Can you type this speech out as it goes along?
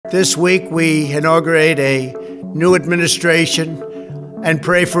This week, we inaugurate a new administration and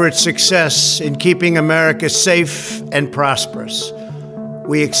pray for its success in keeping America safe and prosperous.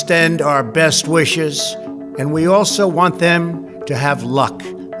 We extend our best wishes, and we also want them to have luck,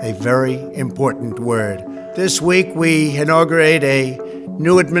 a very important word. This week, we inaugurate a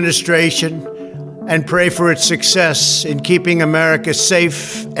new administration and pray for its success in keeping America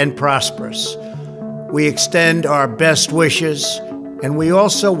safe and prosperous. We extend our best wishes, and we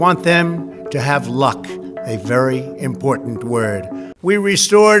also want them to have luck, a very important word. We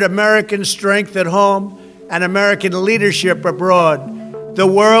restored American strength at home and American leadership abroad. The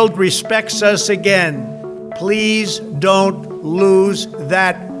world respects us again. Please don't lose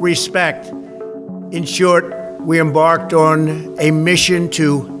that respect. In short, we embarked on a mission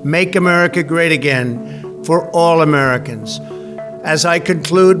to make America great again for all Americans. As I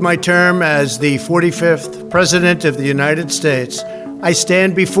conclude my term as the 45th President of the United States, I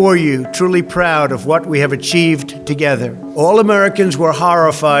stand before you truly proud of what we have achieved together. All Americans were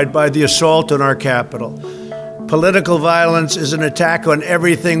horrified by the assault on our Capitol. Political violence is an attack on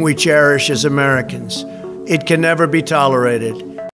everything we cherish as Americans. It can never be tolerated.